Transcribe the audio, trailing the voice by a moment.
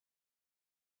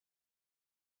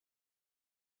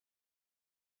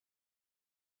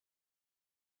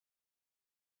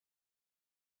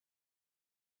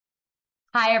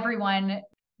Hi, everyone.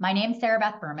 My name's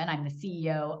Sarabeth Berman. I'm the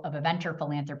CEO of a venture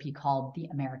philanthropy called the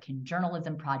American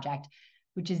Journalism Project,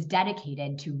 which is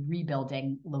dedicated to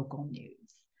rebuilding local news.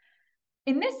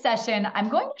 In this session, I'm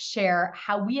going to share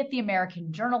how we at the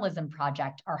American Journalism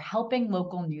Project are helping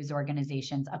local news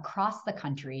organizations across the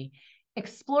country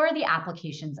explore the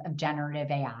applications of generative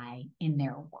AI in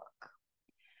their work.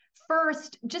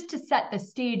 First, just to set the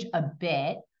stage a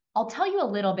bit, I'll tell you a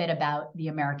little bit about the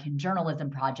American Journalism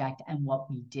Project and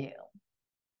what we do.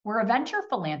 We're a venture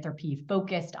philanthropy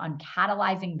focused on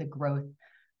catalyzing the growth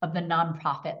of the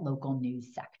nonprofit local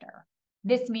news sector.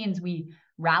 This means we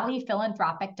rally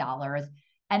philanthropic dollars,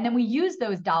 and then we use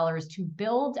those dollars to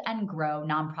build and grow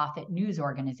nonprofit news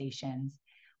organizations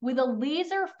with a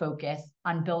laser focus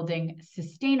on building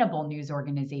sustainable news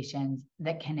organizations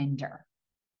that can endure.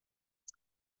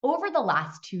 Over the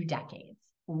last 2 decades,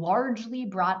 largely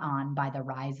brought on by the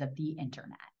rise of the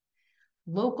internet,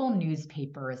 local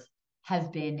newspapers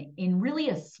have been in really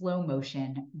a slow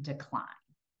motion decline.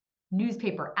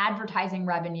 Newspaper advertising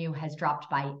revenue has dropped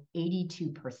by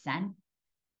 82%.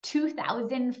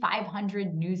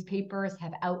 2,500 newspapers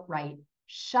have outright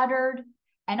shuttered.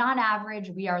 And on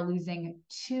average, we are losing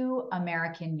 2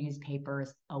 American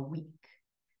newspapers a week.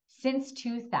 Since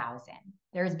 2000,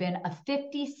 there's been a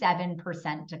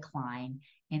 57% decline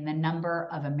in the number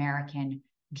of American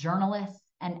journalists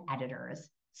and editors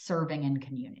serving in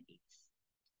communities.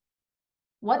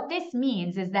 What this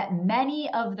means is that many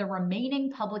of the remaining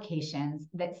publications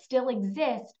that still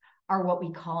exist are what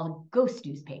we call ghost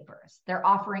newspapers. They're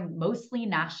offering mostly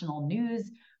national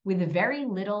news with very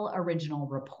little original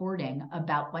reporting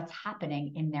about what's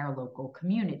happening in their local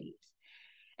communities.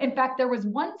 In fact, there was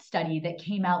one study that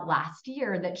came out last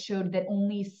year that showed that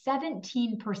only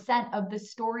 17% of the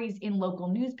stories in local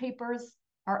newspapers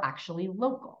are actually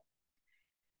local.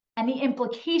 And the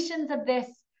implications of this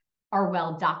are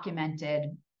well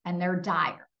documented and they're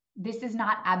dire. This is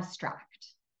not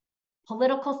abstract.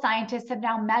 Political scientists have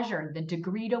now measured the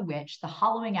degree to which the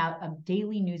hollowing out of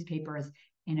daily newspapers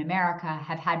in America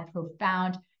have had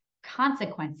profound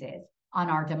consequences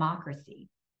on our democracy.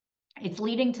 It's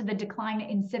leading to the decline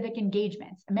in civic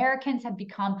engagements. Americans have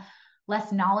become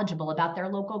less knowledgeable about their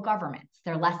local governments.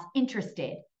 They're less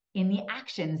interested in the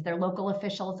actions their local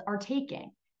officials are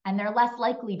taking, and they're less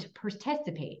likely to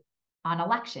participate on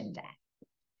election day.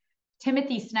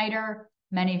 Timothy Snyder,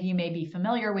 many of you may be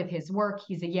familiar with his work.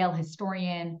 He's a Yale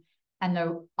historian and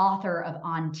the author of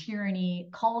On Tyranny,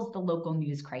 calls the local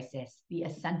news crisis the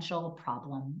essential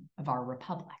problem of our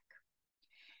republic.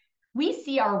 We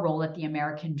see our role at the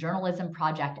American Journalism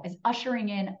Project as ushering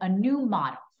in a new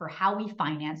model for how we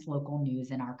finance local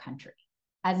news in our country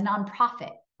as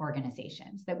nonprofit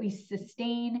organizations that we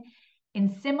sustain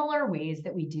in similar ways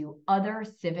that we do other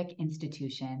civic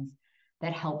institutions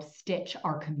that help stitch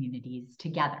our communities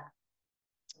together.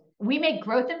 We make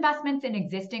growth investments in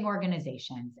existing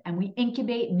organizations and we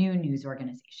incubate new news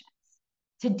organizations.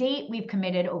 To date, we've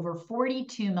committed over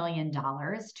 $42 million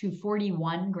to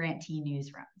 41 grantee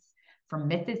newsrooms, from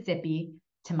Mississippi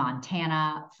to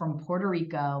Montana, from Puerto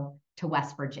Rico to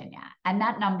West Virginia, and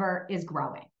that number is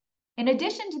growing. In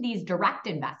addition to these direct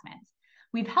investments,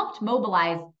 we've helped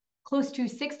mobilize close to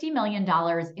 $60 million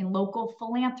in local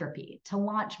philanthropy to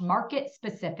launch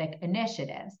market-specific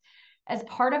initiatives as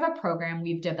part of a program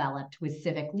we've developed with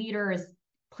civic leaders,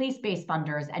 place-based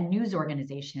funders, and news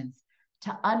organizations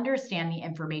to understand the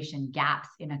information gaps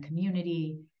in a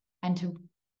community and to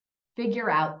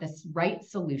figure out the right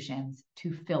solutions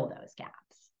to fill those gaps.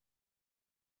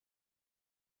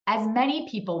 As many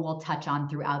people will touch on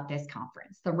throughout this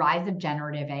conference, the rise of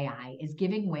generative AI is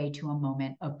giving way to a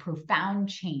moment of profound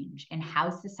change in how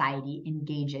society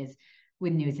engages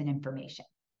with news and information.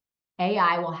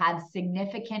 AI will have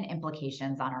significant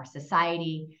implications on our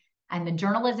society, and the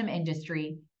journalism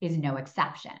industry is no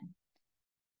exception.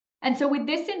 And so with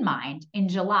this in mind, in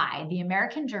July, the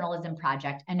American Journalism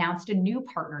Project announced a new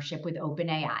partnership with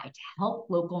OpenAI to help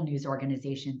local news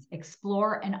organizations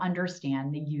explore and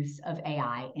understand the use of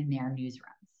AI in their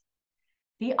newsrooms.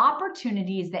 The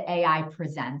opportunities that AI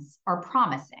presents are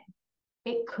promising.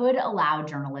 It could allow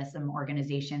journalism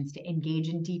organizations to engage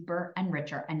in deeper and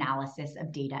richer analysis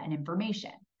of data and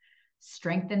information,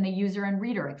 strengthen the user and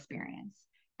reader experience,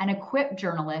 and equip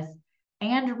journalists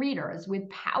and readers with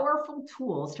powerful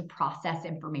tools to process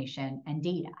information and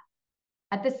data.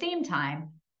 At the same time,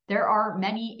 there are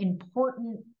many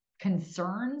important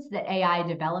concerns that AI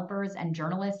developers and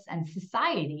journalists and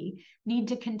society need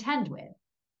to contend with,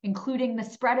 including the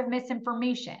spread of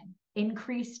misinformation,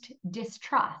 increased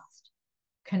distrust,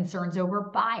 concerns over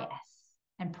bias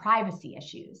and privacy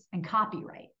issues and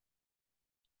copyright.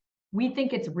 We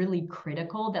think it's really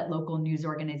critical that local news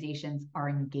organizations are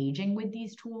engaging with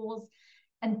these tools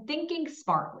and thinking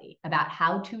smartly about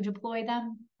how to deploy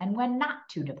them and when not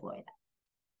to deploy them.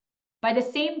 By the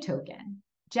same token,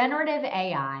 generative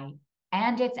AI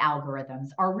and its algorithms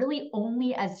are really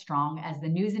only as strong as the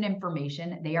news and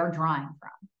information they are drawing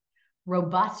from.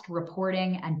 Robust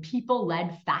reporting and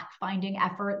people-led fact-finding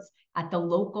efforts at the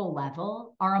local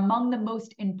level are among the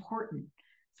most important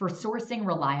for sourcing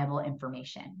reliable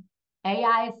information.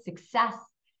 AI's success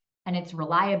and its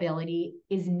reliability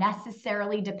is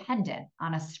necessarily dependent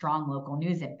on a strong local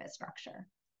news infrastructure.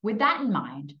 With that in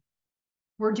mind,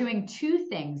 we're doing two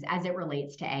things as it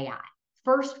relates to AI.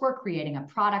 First, we're creating a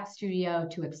product studio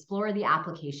to explore the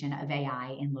application of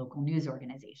AI in local news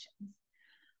organizations.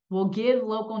 We'll give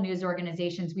local news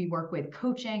organizations we work with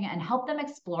coaching and help them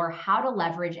explore how to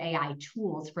leverage AI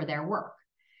tools for their work.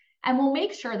 And we'll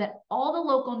make sure that all the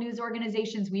local news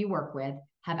organizations we work with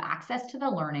have access to the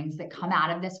learnings that come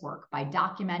out of this work by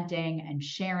documenting and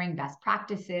sharing best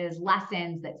practices,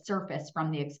 lessons that surface from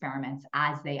the experiments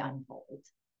as they unfold.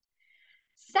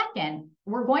 Second,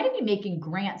 we're going to be making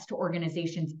grants to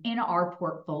organizations in our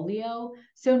portfolio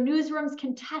so newsrooms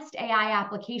can test AI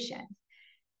applications.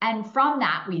 And from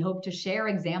that, we hope to share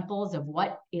examples of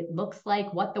what it looks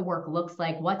like, what the work looks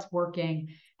like, what's working,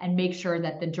 and make sure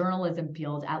that the journalism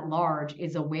field at large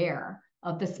is aware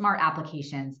of the smart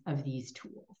applications of these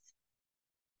tools.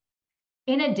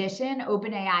 In addition,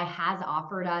 OpenAI has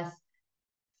offered us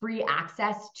free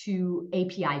access to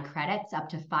API credits, up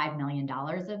to $5 million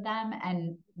of them.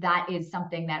 And that is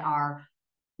something that our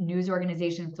news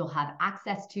organizations will have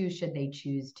access to should they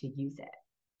choose to use it.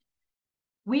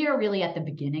 We are really at the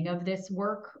beginning of this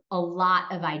work. A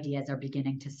lot of ideas are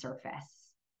beginning to surface.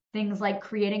 Things like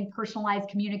creating personalized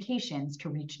communications to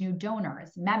reach new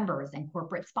donors, members, and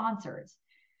corporate sponsors,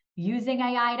 using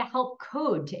AI to help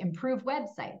code to improve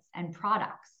websites and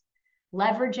products,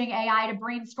 leveraging AI to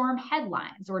brainstorm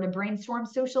headlines or to brainstorm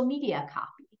social media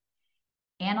copy,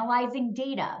 analyzing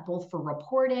data both for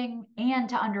reporting and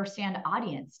to understand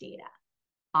audience data,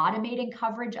 automating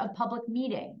coverage of public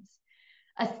meetings,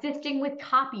 assisting with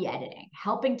copy editing,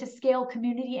 helping to scale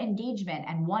community engagement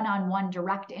and one-on-one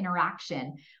direct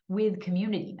interaction with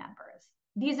community members.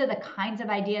 These are the kinds of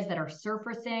ideas that are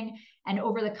surfacing, and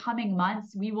over the coming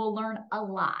months, we will learn a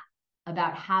lot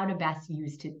about how to best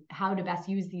use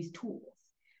these tools.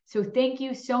 So thank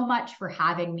you so much for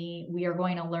having me. We are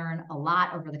going to learn a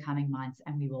lot over the coming months,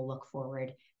 and we will look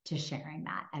forward to sharing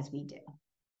that as we do.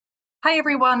 Hi,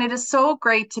 everyone. It is so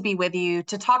great to be with you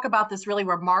to talk about this really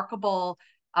remarkable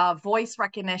voice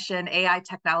recognition AI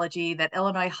technology that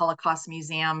Illinois Holocaust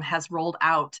Museum has rolled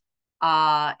out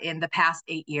in the past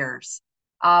 8 years.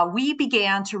 We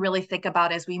began to really think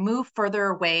about, as we move further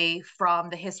away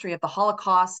from the history of the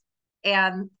Holocaust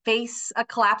and face a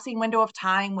collapsing window of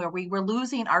time where we were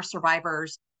losing our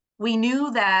survivors, we knew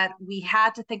that we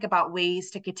had to think about ways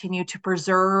to continue to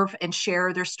preserve and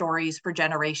share their stories for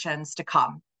generations to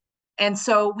come. And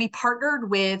so we partnered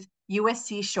with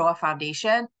USC Shoah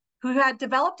Foundation, who had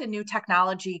developed a new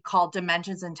technology called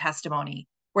Dimensions in Testimony,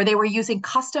 where they were using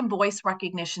custom voice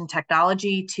recognition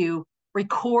technology to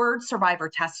record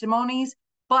survivor testimonies,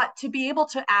 but to be able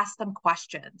to ask them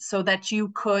questions so that you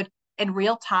could, in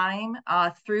real time,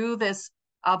 through this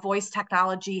voice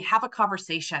technology, have a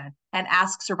conversation and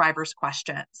ask survivors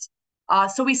questions.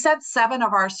 So we sent 7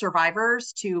 of our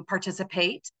survivors to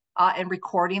participate in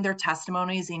recording their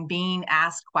testimonies and being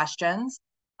asked questions.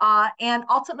 And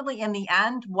ultimately, in the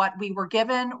end, what we were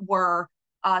given were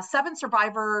 7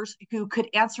 survivors who could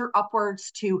answer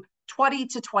upwards to 20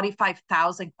 to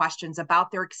 25,000 questions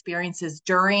about their experiences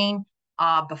during,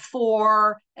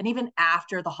 before, and even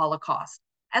after the Holocaust,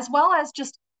 as well as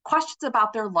just questions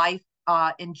about their life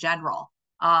in general.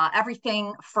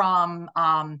 Everything from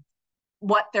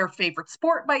what their favorite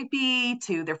sport might be,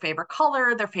 to their favorite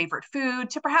color, their favorite food,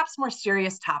 to perhaps more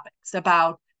serious topics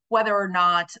about whether or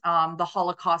not the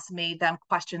Holocaust made them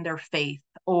question their faith,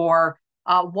 or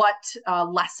what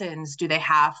lessons do they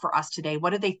have for us today? What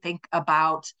do they think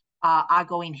about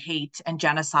ongoing hate and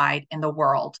genocide in the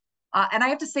world? And I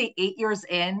have to say, 8 years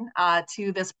in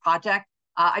to this project,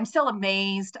 I'm still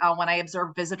amazed when I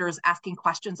observe visitors asking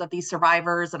questions of these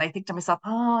survivors, and I think to myself,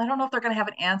 oh, I don't know if they're going to have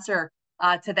an answer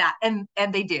to that, and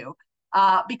they do,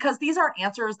 because these aren't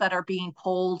answers that are being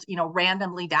pulled,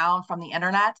 randomly down from the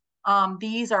internet.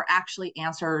 These are actually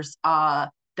answers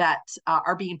that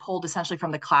are being pulled essentially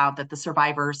from the cloud that the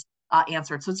survivors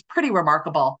answered. So it's pretty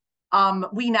remarkable.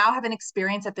 We now have an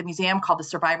experience at the museum called the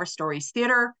Survivor Stories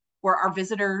Theater, where our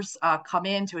visitors come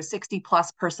into a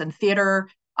 60+ person theater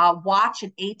watch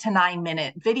an 8 to 9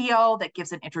 minute video that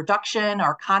gives an introduction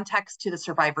or context to the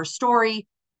survivor's story,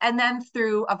 and then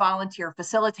through a volunteer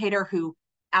facilitator who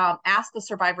asks the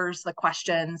survivors the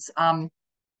questions,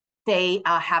 they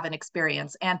have an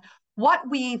experience. And what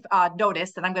we've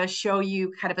noticed, and I'm going to show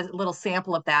you kind of a little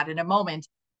sample of that in a moment,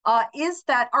 is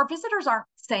that our visitors aren't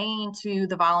saying to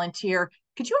the volunteer,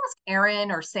 could you ask Aaron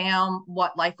or Sam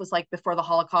what life was like before the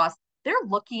Holocaust? They're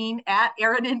looking at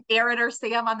Aaron or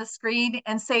Sam on the screen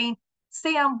and saying,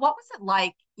 Sam, what was it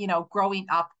like, you know, growing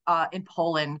up in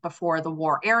Poland before the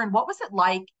war? Aaron, what was it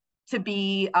like to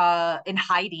be in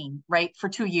hiding, right, for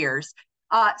 2 years?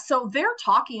 So they're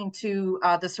talking to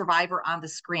the survivor on the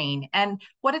screen. And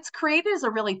what it's created is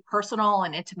a really personal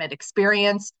and intimate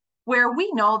experience where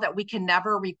we know that we can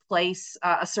never replace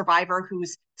a survivor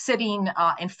who's sitting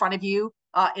in front of you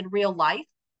in real life.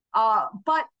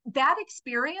 But that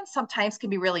experience sometimes can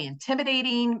be really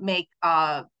intimidating, make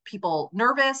people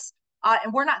nervous.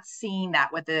 And we're not seeing that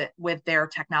with their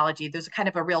technology. There's a kind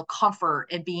of a real comfort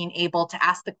in being able to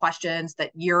ask the questions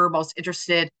that you're most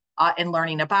interested in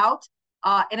learning about.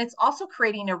 And it's also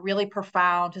creating a really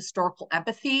profound historical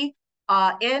empathy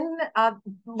in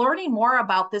learning more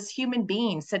about this human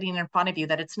being sitting in front of you,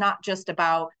 that it's not just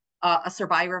about a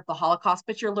survivor of the Holocaust,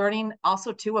 but you're learning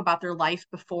also too about their life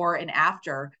before and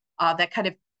after, that kind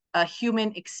of a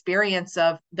human experience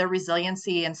of the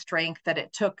resiliency and strength that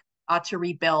it took to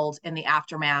rebuild in the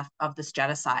aftermath of this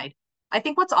genocide. I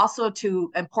think what's also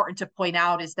important to point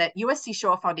out is that USC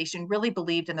Shoah Foundation really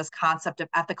believed in this concept of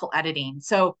ethical editing.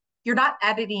 So you're not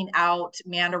editing out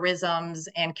mannerisms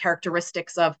and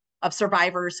characteristics of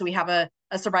survivors. So we have a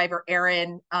survivor,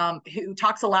 Aaron, who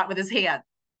talks a lot with his hands,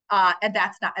 and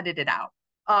that's not edited out.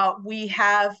 We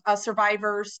have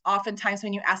survivors, oftentimes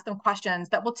when you ask them questions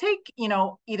that will take, you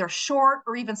know, either short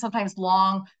or even sometimes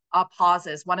long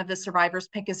pauses. One of the survivors,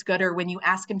 Pinkus Gooder, when you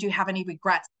ask him, do you have any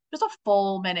regrets? There's a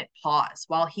full minute pause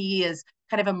while he is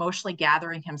kind of emotionally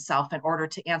gathering himself in order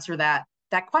to answer that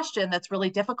question that's really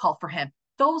difficult for him.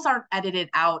 Those aren't edited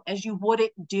out as you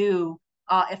wouldn't do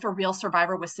if a real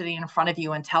survivor was sitting in front of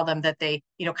you and tell them that they,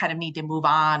 you know, kind of need to move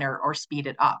on or speed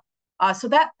it up. So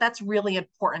that's really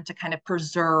important to kind of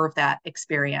preserve that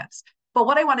experience. But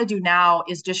what I want to do now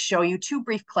is just show you 2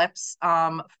 brief clips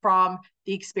from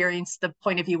the experience, the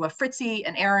point of view of Fritzi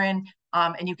and Aaron,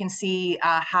 and you can see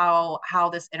how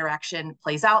this interaction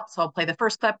plays out. So I'll play the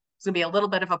first clip. It's going to be a little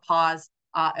bit of a pause,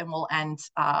 and we'll end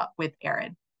with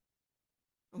Aaron.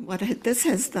 What this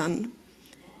has done,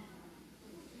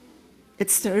 it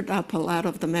stirred up a lot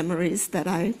of the memories that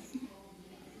I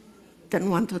didn't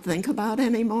want to think about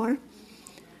anymore,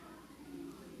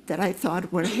 that I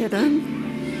thought were hidden.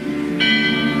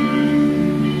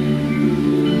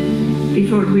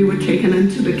 Before we were taken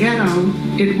into the ghetto,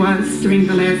 it was during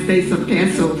the last days of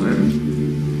Passover.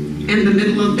 In the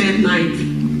middle of that night,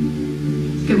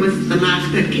 there was the knock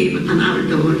that came on our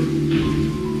door.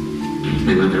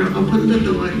 My mother opened the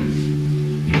door,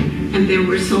 and there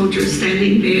were soldiers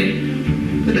standing there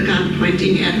with a gun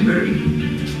pointing at her.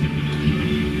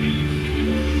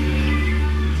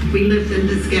 We lived in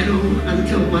this ghetto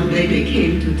until one day they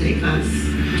came to take us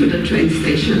to the train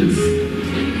stations.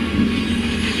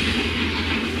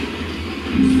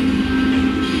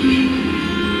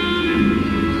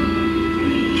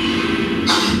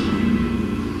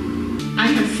 I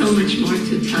have so much more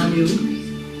to tell you,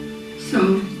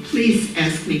 so please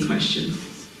ask me questions.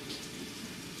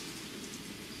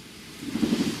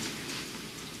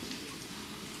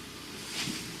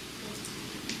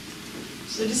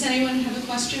 So does anyone have a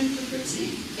question for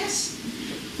Fritzi? Yes?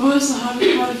 What was the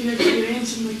hardest part of your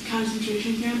experience in the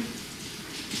concentration camp?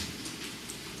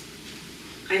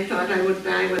 I thought I would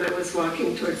die when I was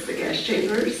walking towards the gas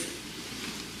chambers.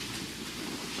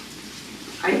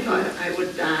 I thought I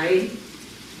would die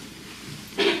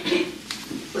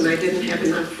when I didn't have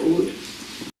enough food.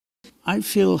 I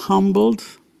feel humbled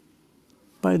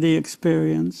by the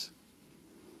experience.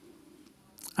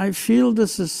 I feel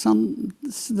this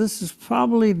is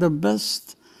probably the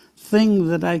best thing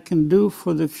that I can do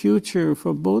for the future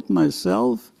for both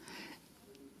myself,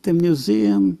 the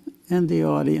museum, and the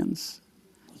audience.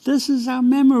 This is our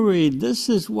memory. This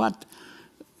is what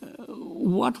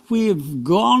we've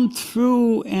gone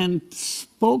through and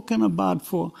spoken about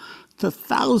to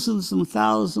thousands and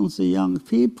thousands of young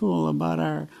people, about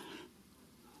our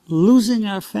losing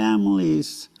our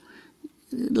families,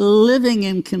 living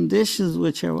in conditions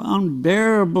which are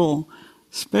unbearable,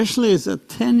 especially as a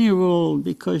 10-year-old,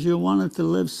 because you wanted to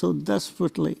live so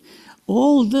desperately.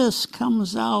 All this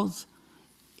comes out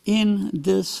in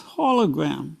this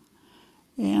hologram.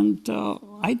 And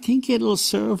I think it'll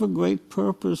serve a great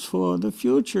purpose for the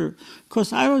future.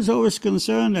 Because I was always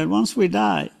concerned that once we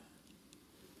die,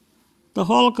 the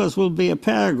Holocaust will be a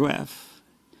paragraph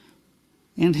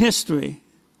in history.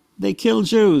 They killed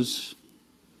Jews.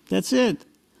 That's it.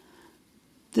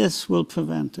 This will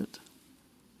prevent it.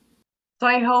 So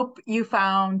I hope you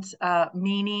found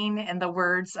meaning in the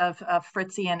words of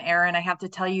Fritzi and Aaron. I have to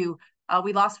tell you,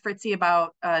 we lost Fritzi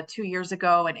about 2 years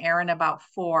ago and Aaron about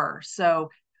 4. So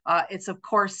it's of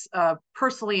course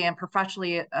personally and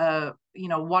professionally,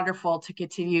 wonderful to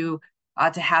continue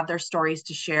to have their stories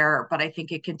to share. But I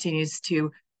think it continues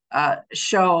to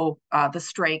show the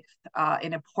strength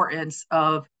and importance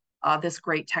of this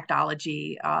great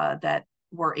technology that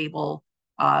we're able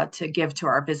to give to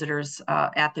our visitors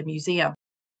at the museum.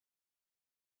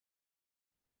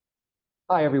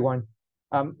 Hi, everyone.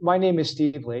 My name is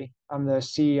Steve Lee. I'm the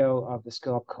CEO of the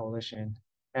SkillUp Coalition.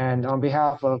 And on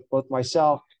behalf of both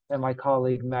myself and my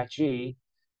colleague, Matt G.,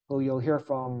 who you'll hear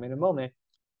from in a moment,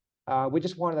 we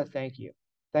just wanted to thank you.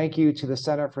 Thank you to the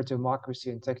Center for Democracy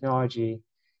and Technology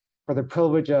for the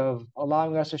privilege of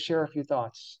allowing us to share a few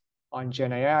thoughts on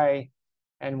Gen AI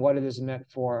and what it has meant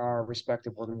for our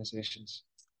respective organizations.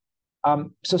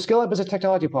 So SkillUp is a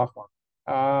technology platform.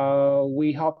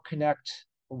 We help connect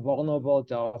vulnerable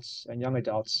adults and young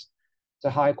adults to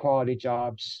high quality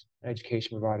jobs and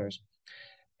education providers.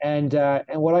 And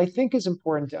what I think is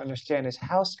important to understand is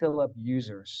how SkillUp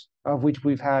users, of which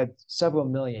we've had several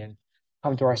million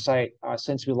come to our site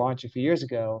since we launched a few years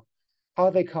ago,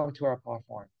 how they come to our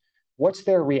platform. What's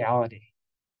their reality?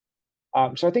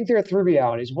 So I think there are 3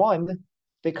 realities. One,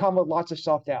 they come with lots of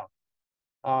self-doubt.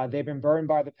 They've been burned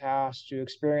by the past through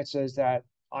experiences that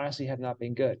honestly have not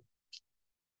been good.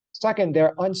 Second,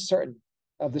 they're uncertain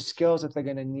of the skills that they're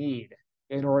going to need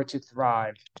in order to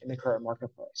thrive in the current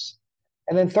marketplace.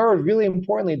 And then third, really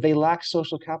importantly, they lack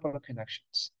social capital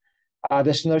connections.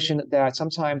 This notion that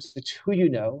sometimes it's who you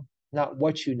know, not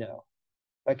what you know,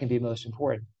 that can be most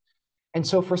important. And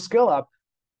so for SkillUp,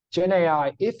 Gen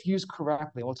AI, if used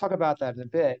correctly, we'll talk about that in a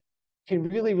bit, can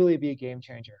really, really be a game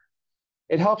changer.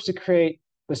 It helps to create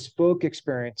bespoke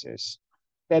experiences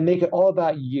that make it all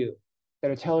about you, that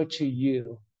are tailored to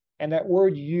you. And that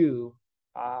word you,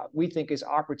 we think is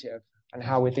operative on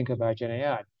how we think about Gen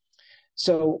AI.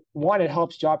 So one, it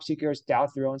helps job seekers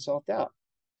doubt their own self-doubt,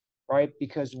 right?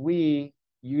 Because we,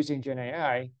 using Gen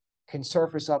AI, can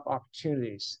surface up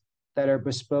opportunities that are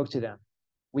bespoke to them.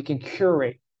 We can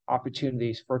curate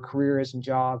opportunities for careers and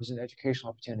jobs and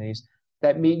educational opportunities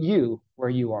that meet you where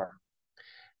you are.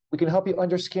 We can help you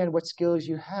understand what skills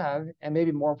you have and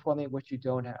maybe more importantly, what you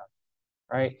don't have,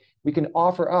 right? We can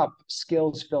offer up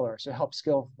skills fillers to help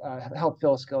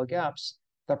fill skill gaps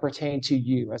that pertain to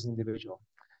you as an individual.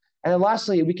 And then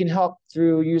lastly, we can help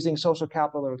through using social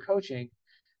capital or coaching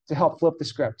to help flip the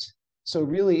script. So it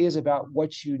really is about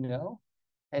what you know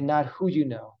and not who you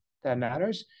know that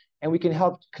matters. And we can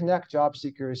help connect job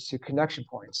seekers to connection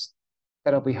points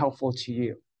that'll be helpful to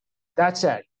you. That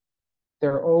said,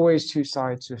 there are always 2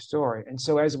 sides to a story. And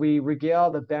so as we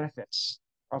regale the benefits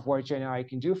of what Gen AI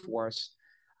can do for us,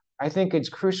 I think it's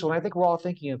crucial, and I think we're all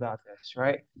thinking about this,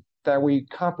 right? That we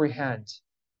comprehend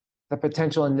the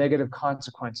potential and negative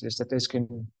consequences that this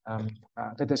can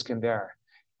bear.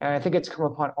 And I think it's come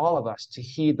upon all of us to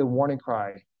heed the warning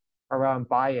cry around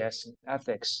bias and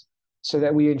ethics so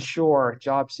that we ensure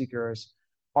job seekers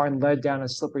aren't led down a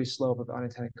slippery slope of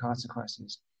unintended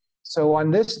consequences. So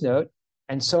on this note,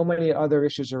 and so many other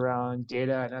issues around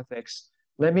data and ethics,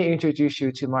 let me introduce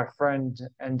you to my friend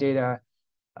and data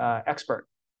expert,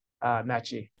 Matt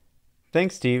G.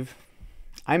 Thanks, Steve.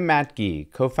 I'm Matt G.,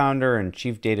 co-founder and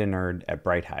chief data nerd at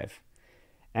BrightHive.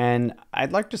 And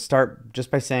I'd like to start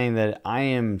just by saying that I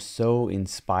am so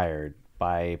inspired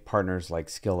by partners like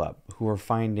SkillUp, who are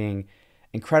finding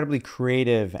incredibly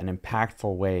creative and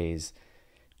impactful ways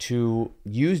to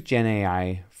use Gen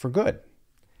AI for good.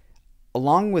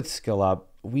 Along with SkillUp,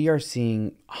 we are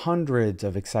seeing hundreds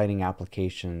of exciting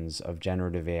applications of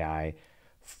generative AI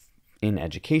in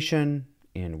education,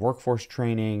 in workforce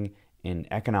training, in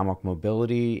economic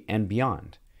mobility, and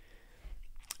beyond.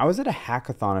 I was at a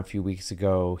hackathon a few weeks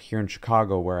ago here in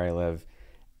Chicago, where I live,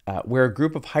 where a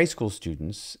group of high school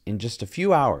students, in just a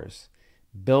few hours,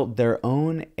 built their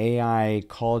own AI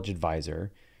college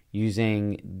advisor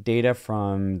using data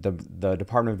from the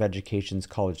Department of Education's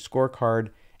college scorecard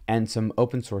and some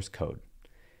open source code.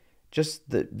 Just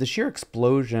the sheer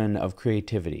explosion of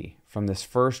creativity from this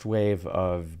first wave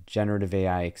of generative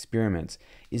AI experiments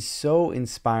is so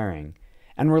inspiring,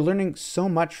 and we're learning so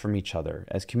much from each other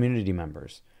as community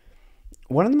members.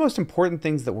 One of the most important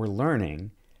things that we're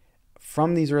learning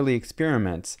from these early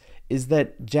experiments is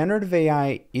that generative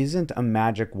AI isn't a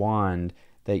magic wand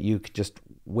that you could just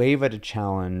wave at a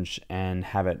challenge and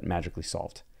have it magically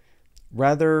solved.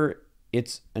 Rather,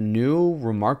 it's a new,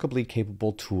 remarkably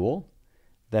capable tool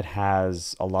that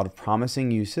has a lot of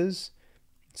promising uses,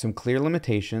 some clear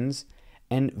limitations,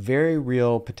 and very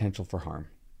real potential for harm.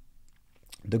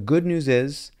 The good news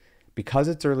is, because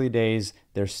it's early days,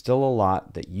 there's still a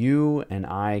lot that you and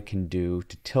I can do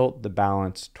to tilt the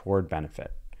balance toward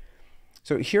benefit.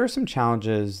 So here are some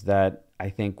challenges that I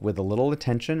think with a little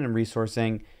attention and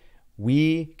resourcing,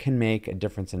 we can make a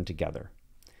difference in together.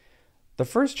 The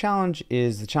first challenge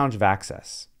is the challenge of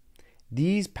access.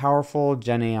 These powerful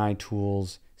Gen AI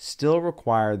tools still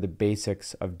require the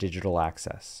basics of digital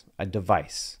access, a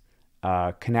device,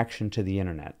 a connection to the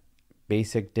internet,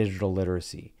 basic digital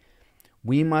literacy.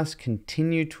 We must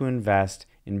continue to invest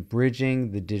in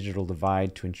bridging the digital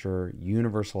divide to ensure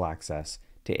universal access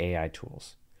to AI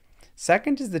tools.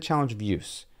 Second is the challenge of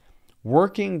use.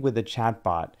 Working with a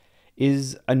chatbot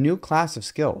is a new class of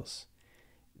skills.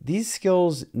 These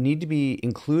skills need to be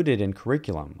included in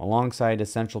curriculum alongside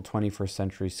essential 21st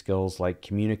century skills like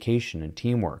communication and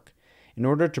teamwork in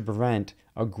order to prevent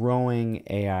a growing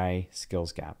AI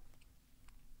skills gap.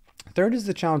 Third is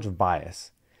the challenge of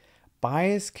bias.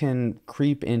 Bias can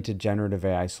creep into generative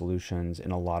AI solutions in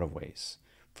a lot of ways,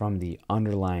 from the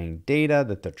underlying data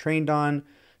that they're trained on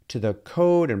to the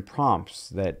code and prompts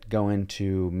that go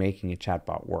into making a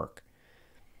chatbot work.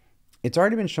 It's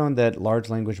already been shown that large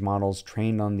language models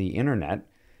trained on the internet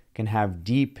can have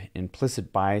deep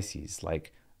implicit biases,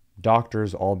 like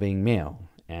doctors all being male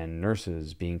and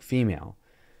nurses being female.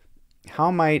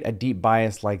 How might a deep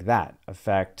bias like that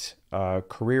affect a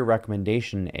career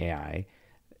recommendation AI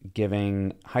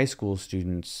giving high school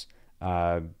students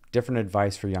different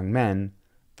advice for young men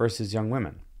versus young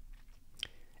women?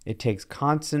 It takes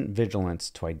constant vigilance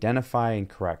to identify and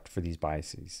correct for these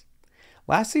biases.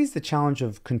 Lastly is the challenge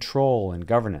of control and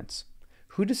governance.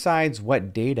 Who decides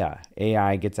what data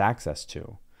AI gets access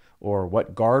to, or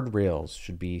what guardrails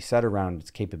should be set around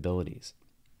its capabilities?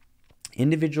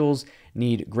 Individuals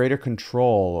need greater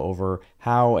control over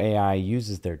how AI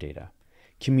uses their data.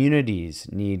 Communities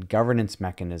need governance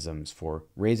mechanisms for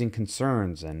raising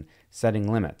concerns and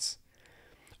setting limits.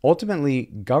 Ultimately,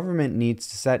 government needs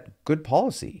to set good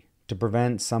policy to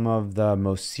prevent some of the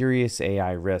most serious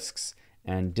AI risks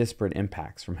and disparate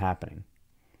impacts from happening.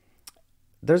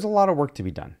 There's a lot of work to be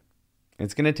done.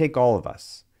 It's going to take all of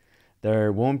us.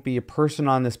 There won't be a person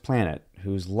on this planet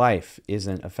whose life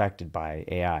isn't affected by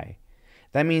AI.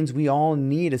 That means we all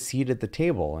need a seat at the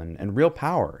table and real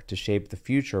power to shape the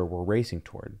future we're racing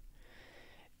toward.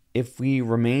 If we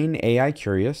remain AI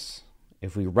curious,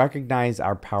 if we recognize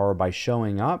our power by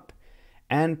showing up,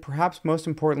 and perhaps most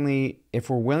importantly, if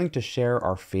we're willing to share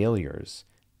our failures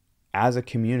as a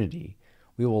community,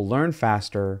 we will learn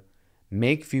faster,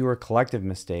 make fewer collective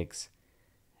mistakes,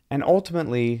 and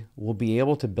ultimately we'll be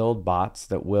able to build bots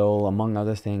that will, among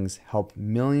other things, help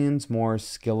millions more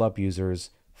SkillUp users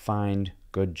find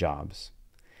good jobs.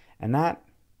 And that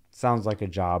sounds like a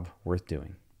job worth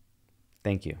doing.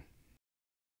 Thank you.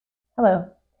 Hello.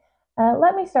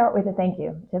 Let me start with a thank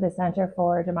you to the Center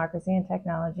for Democracy and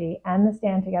Technology and the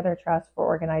Stand Together Trust for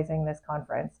organizing this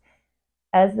conference.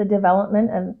 As the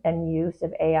development and use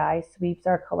of AI sweeps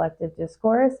our collective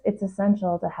discourse, it's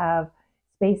essential to have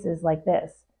spaces like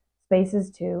this, spaces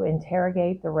to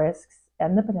interrogate the risks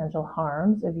and the potential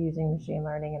harms of using machine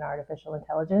learning and artificial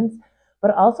intelligence,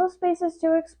 but also spaces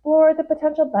to explore the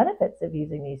potential benefits of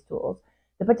using these tools,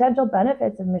 the potential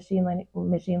benefits of machine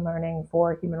learning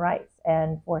for human rights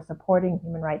and for supporting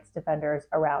human rights defenders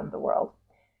around the world.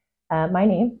 My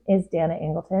name is Danna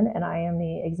Ingleton, and I am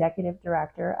the Executive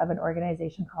Director of an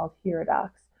organization called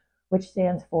HURIDOCS, which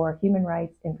stands for Human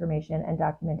Rights Information and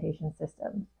Documentation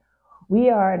Systems. We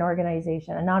are an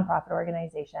organization, a nonprofit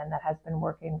organization that has been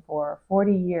working for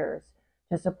 40 years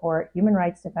to support human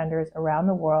rights defenders around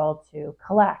the world to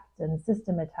collect and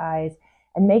systematize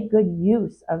and make good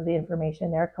use of the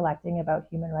information they're collecting about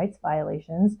human rights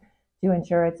violations to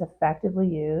ensure it's effectively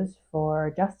used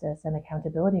for justice and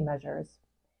accountability measures.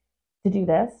 To do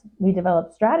this, we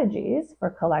develop strategies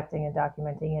for collecting and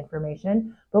documenting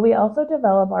information, but we also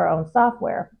develop our own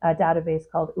software, a database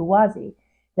called Uwazi,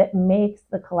 that makes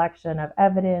the collection of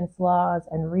evidence, laws,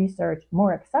 and research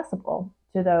more accessible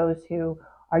to those who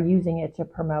are using it to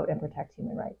promote and protect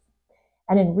human rights.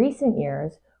 And in recent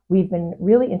years, we've been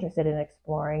really interested in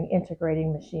exploring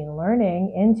integrating machine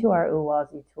learning into our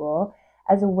Uwazi tool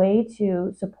as a way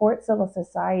to support civil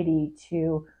society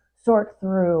to sort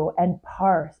through and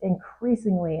parse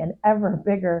increasingly an ever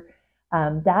bigger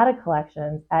data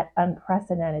collections at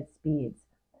unprecedented speeds.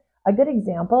 A good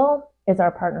example is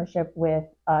our partnership with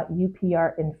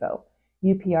UPR Info.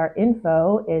 UPR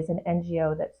Info is an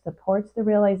NGO that supports the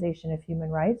realization of human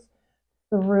rights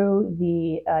through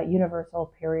the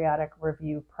Universal Periodic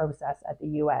Review process at the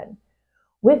UN.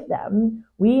 With them,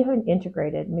 we have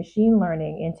integrated machine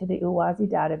learning into the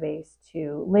UWASI database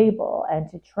to label and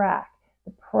to track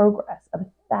the progress of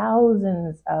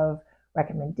thousands of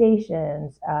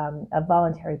recommendations, of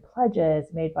voluntary pledges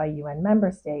made by UN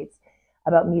member states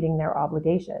about meeting their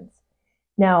obligations.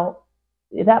 Now,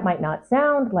 that might not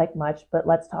sound like much, but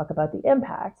let's talk about the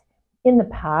impact. In the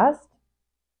past,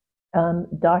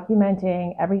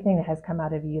 documenting everything that has come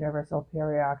out of the Universal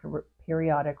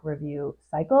Periodic Review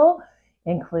cycle,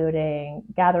 including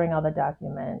gathering all the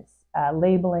documents,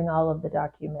 labeling all of the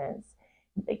documents,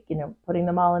 putting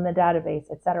them all in the database,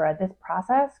 etc. This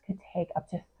process could take up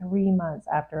to 3 months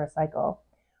after a cycle.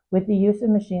 With the use of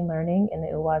machine learning in the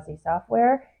UWASI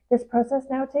software, this process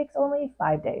now takes only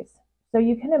 5 days. So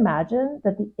you can imagine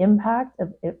that the impact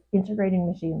of integrating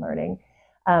machine learning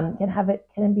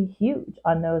can be huge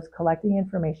on those collecting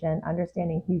information,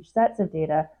 understanding huge sets of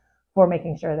data for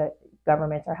making sure that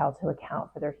governments are held to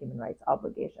account for their human rights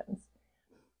obligations.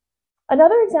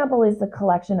 Another example is the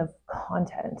collection of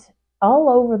content. All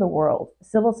over the world,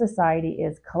 civil society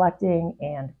is collecting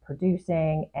and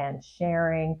producing and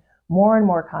sharing more and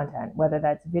more content, whether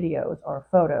that's videos or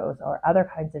photos or other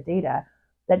kinds of data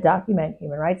that document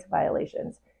human rights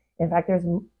violations. In fact, there's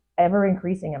ever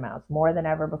increasing amounts, more than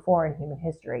ever before in human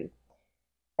history.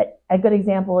 A good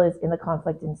example is in the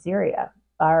conflict in Syria.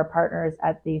 Our partners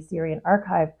at the Syrian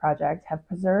Archive Project have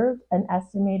preserved an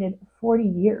estimated 40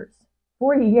 years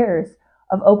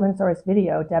of open source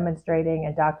video demonstrating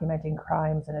and documenting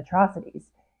crimes and atrocities.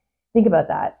 Think about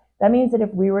that. That means that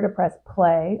if we were to press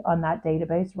play on that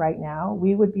database right now,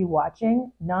 we would be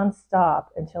watching nonstop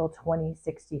until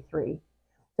 2063.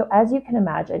 So as you can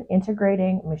imagine,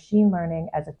 integrating machine learning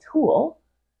as a tool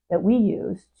that we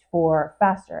use for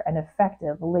faster and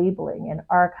effective labeling and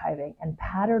archiving and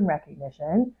pattern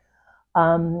recognition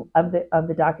of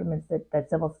the documents that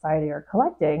civil society are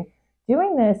collecting,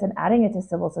 doing this and adding it to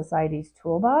civil society's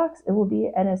toolbox, it will be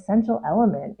an essential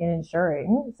element in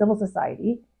ensuring civil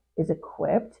society is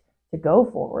equipped to go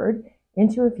forward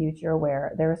into a future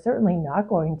where there is certainly not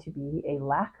going to be a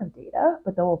lack of data,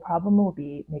 but the problem will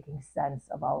be making sense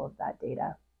of all of that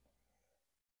data.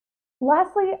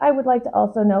 Lastly, I would like to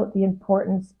also note the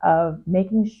importance of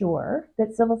making sure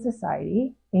that civil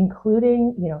society,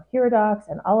 including HURIDOCS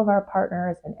and all of our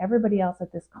partners and everybody else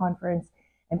at this conference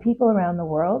and people around the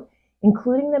world,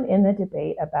 including them in the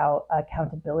debate about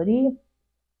accountability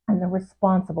and the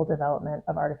responsible development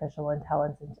of artificial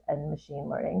intelligence and machine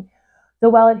learning. So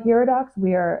while at HURIDOCS,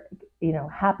 we are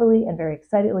happily and very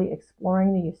excitedly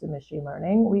exploring the use of machine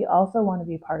learning, we also want to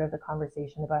be part of the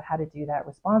conversation about how to do that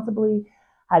responsibly,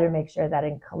 how to make sure that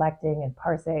in collecting and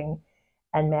parsing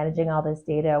and managing all this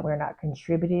data, we're not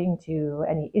contributing to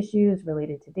any issues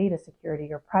related to data security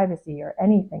or privacy or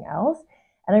anything else.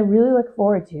 And I really look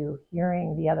forward to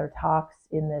hearing the other talks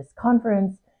in this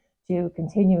conference, to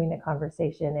continuing the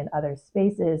conversation in other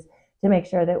spaces to make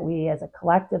sure that we as a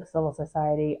collective civil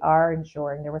society are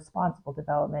ensuring the responsible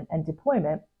development and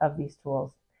deployment of these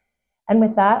tools. And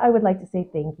with that, I would like to say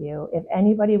thank you. If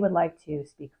anybody would like to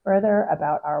speak further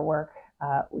about our work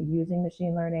using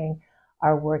machine learning,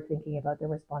 our work thinking about the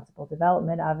responsible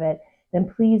development of it,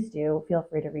 then please do feel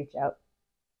free to reach out.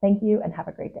 Thank you and have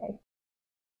a great day.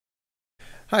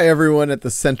 Hi everyone at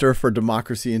the Center for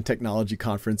Democracy and Technology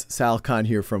Conference. Sal Khan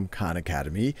here from Khan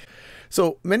Academy.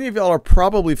 So many of y'all are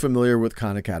probably familiar with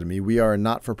Khan Academy. We are a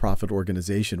not-for-profit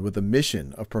organization with a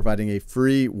mission of providing a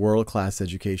free world-class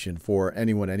education for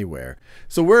anyone, anywhere.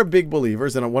 So we're big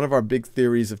believers, and one of our big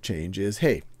theories of change is,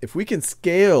 hey, if we can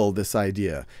scale this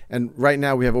idea, and right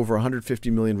now we have over 150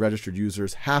 million registered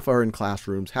users, half are in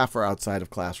classrooms, half are outside of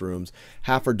classrooms,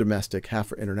 half are domestic,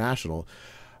 half are international.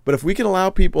 But if we can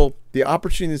allow people the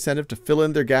opportunity and incentive to fill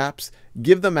in their gaps,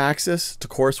 give them access to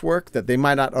coursework that they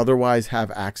might not otherwise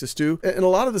have access to, in a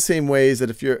lot of the same ways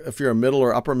that if you're a middle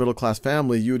or upper middle class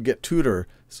family, you would get tutors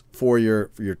for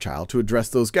your child to address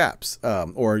those gaps,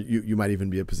 or you might even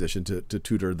be in a position to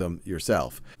tutor them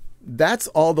yourself. That's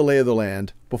all the lay of the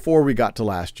land before we got to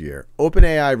last year.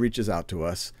 OpenAI reaches out to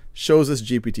us, shows us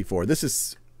GPT-4. This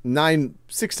is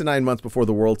 6 to 9 months before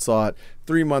the world saw it,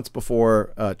 3 months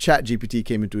before ChatGPT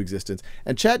came into existence.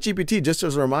 And ChatGPT, just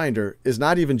as a reminder, is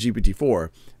not even GPT-4.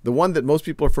 The one that most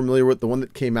people are familiar with, the one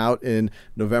that came out in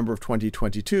November of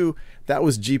 2022, that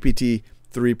was GPT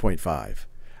 3.5.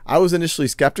 I was initially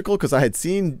skeptical because I had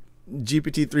seen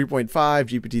GPT 3.5,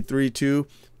 GPT 3.2,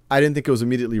 I didn't think it was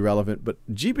immediately relevant, but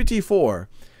GPT-4,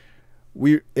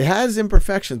 it has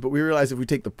imperfections, but we realized if we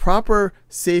take the proper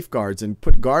safeguards and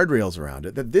put guardrails around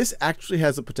it, that this actually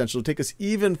has the potential to take us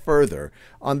even further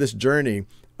on this journey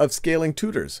of scaling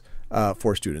tutors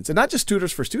for students. And not just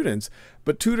tutors for students,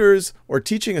 but tutors or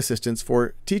teaching assistants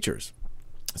for teachers.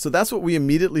 So that's what we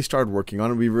immediately started working on,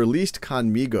 and we released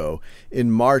Conmigo in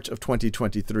March of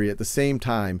 2023 at the same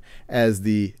time as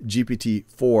the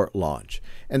GPT-4 launch.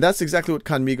 And that's exactly what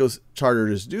Conmigo's charter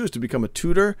is to do, is to become a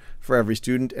tutor for every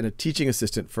student and a teaching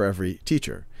assistant for every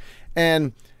teacher.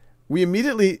 And we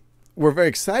immediately were very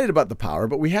excited about the power,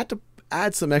 but we had to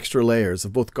add some extra layers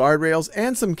of both guardrails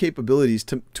and some capabilities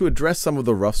to address some of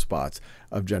the rough spots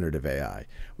of generative AI.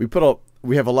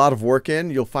 We have a lot of work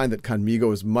in. You'll find that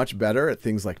Conmigo is much better at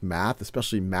things like math,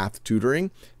 especially math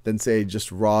tutoring, than say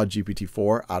just raw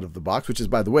GPT-4 out of the box, which is,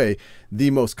 by the way,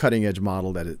 the most cutting edge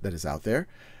model that is out there.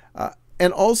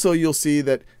 And also you'll see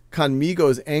that Conmigo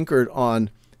is anchored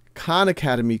on Khan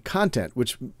Academy content,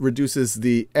 which reduces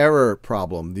the error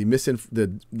problem,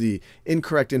 the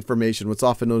incorrect information, what's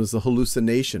often known as the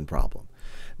hallucination problem.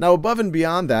 Now, above and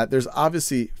beyond that, there's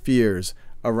obviously fears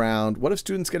around what if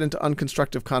students get into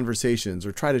unconstructive conversations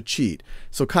or try to cheat.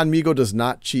 So Conmigo does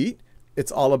not cheat.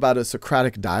 It's all about a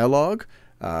Socratic dialogue.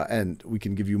 And we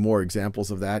can give you more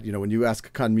examples of that. You know, when you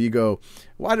ask Conmigo,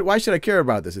 why should I care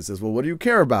about this? It says, well, what do you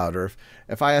care about? Or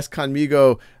if I ask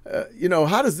Conmigo, you know,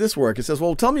 how does this work? It says,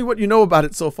 well, tell me what you know about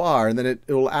it so far. And then it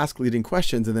will ask leading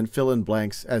questions and then fill in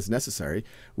blanks as necessary,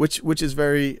 which is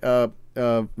very,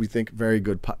 we think, very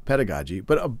good pedagogy.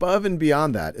 But above and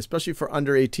beyond that, especially for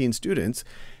under 18 students,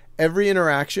 every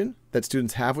interaction that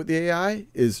students have with the AI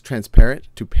is transparent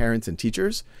to parents and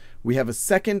teachers. We have a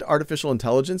second artificial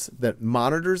intelligence that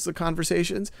monitors the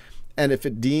conversations, and if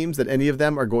it deems that any of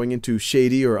them are going into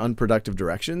shady or unproductive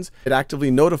directions, it actively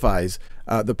notifies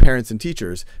the parents and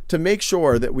teachers to make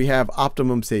sure that we have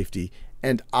optimum safety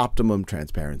and optimum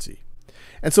transparency.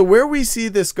 And so where we see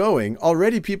this going,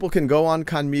 already people can go on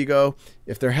Conmigo.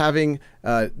 If they're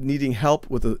needing help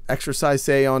with an exercise,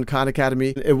 say, on Khan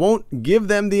Academy, it won't give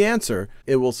them the answer.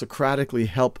 It will Socratically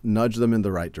help nudge them in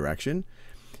the right direction.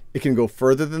 It can go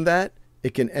further than that.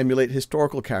 It can emulate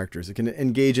historical characters. It can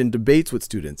engage in debates with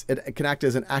students. It can act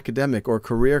as an academic or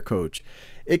career coach.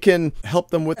 It can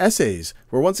help them with essays,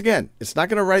 where once again, it's not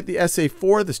going to write the essay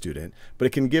for the student, but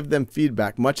it can give them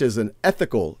feedback much as an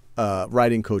ethical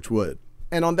writing coach would.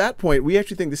 And on that point, we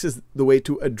actually think this is the way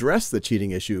to address the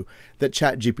cheating issue that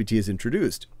ChatGPT has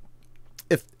introduced.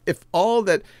 If all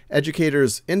that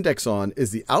educators index on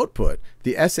is the output,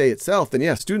 the essay itself, then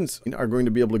yes, students are going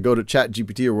to be able to go to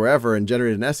ChatGPT or wherever and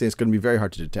generate an essay. It's going to be very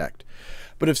hard to detect.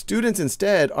 But if students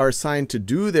instead are assigned to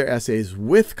do their essays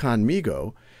with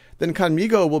Conmigo, then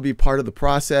Conmigo will be part of the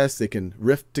process. They can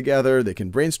riff together, they can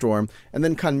brainstorm, and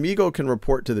then Conmigo can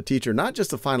report to the teacher not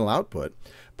just the final output,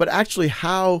 but actually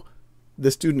how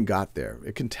the student got there.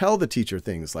 It can tell the teacher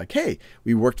things like, hey,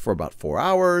 we worked for about 4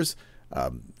 hours.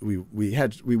 We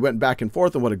went back and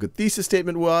forth on what a good thesis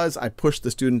statement was. I pushed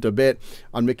the student a bit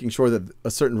on making sure that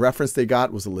a certain reference they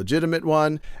got was a legitimate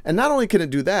one. And not only can it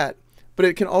do that, but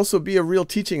it can also be a real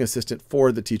teaching assistant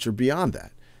for the teacher beyond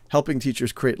that, helping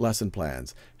teachers create lesson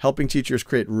plans, helping teachers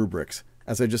create rubrics,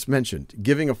 as I just mentioned,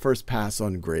 giving a first pass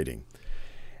on grading.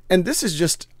 And this is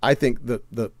just, I think,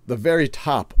 the very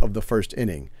top of the first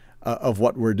inning of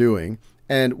what we're doing.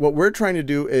 And what we're trying to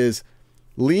do is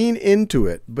lean into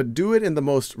it, but do it in the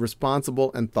most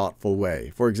responsible and thoughtful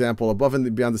way. For example, above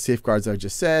and beyond the safeguards I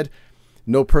just said,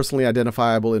 no personally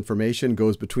identifiable information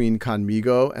goes between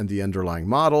Conmigo and the underlying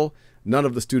model. None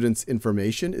of the students'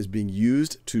 information is being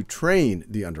used to train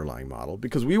the underlying model,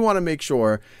 because we want to make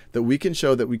sure that we can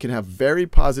show that we can have very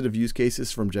positive use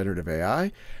cases from generative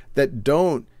AI that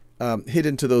don't hit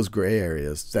into those gray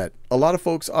areas that a lot of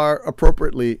folks are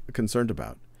appropriately concerned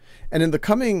about. And in the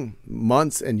coming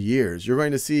months and years, you're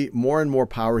going to see more and more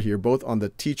power here, both on the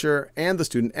teacher and the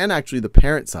student, and actually the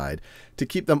parent side, to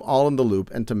keep them all in the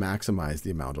loop and to maximize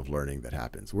the amount of learning that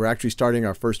happens. We're actually starting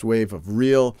our first wave of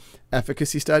real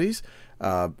efficacy studies.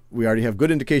 We already have good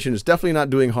indication it's definitely not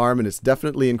doing harm, and it's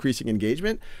definitely increasing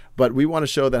engagement, but we want to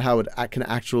show that how it can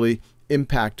actually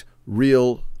impact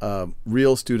real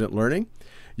student learning.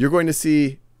 You're going to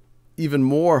see even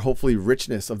more, hopefully,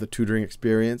 richness of the tutoring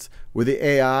experience where the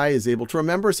AI is able to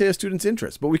remember, say, a student's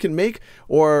interest, but we can make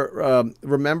or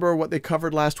remember what they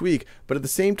covered last week, but at the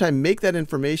same time, make that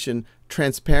information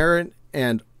transparent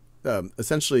and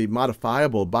essentially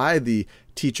modifiable by the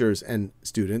teachers and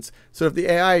students. So if the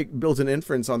AI builds an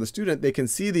inference on the student, they can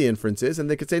see the inferences and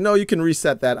they can say, no, you can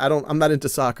reset that. I'm not into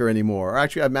soccer anymore. Or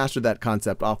actually, I've mastered that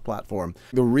concept off platform.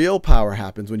 The real power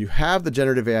happens when you have the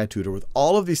generative AI tutor with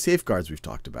all of these safeguards we've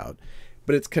talked about,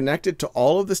 but it's connected to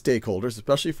all of the stakeholders,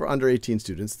 especially for under 18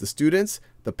 students,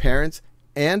 the parents,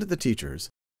 and the teachers.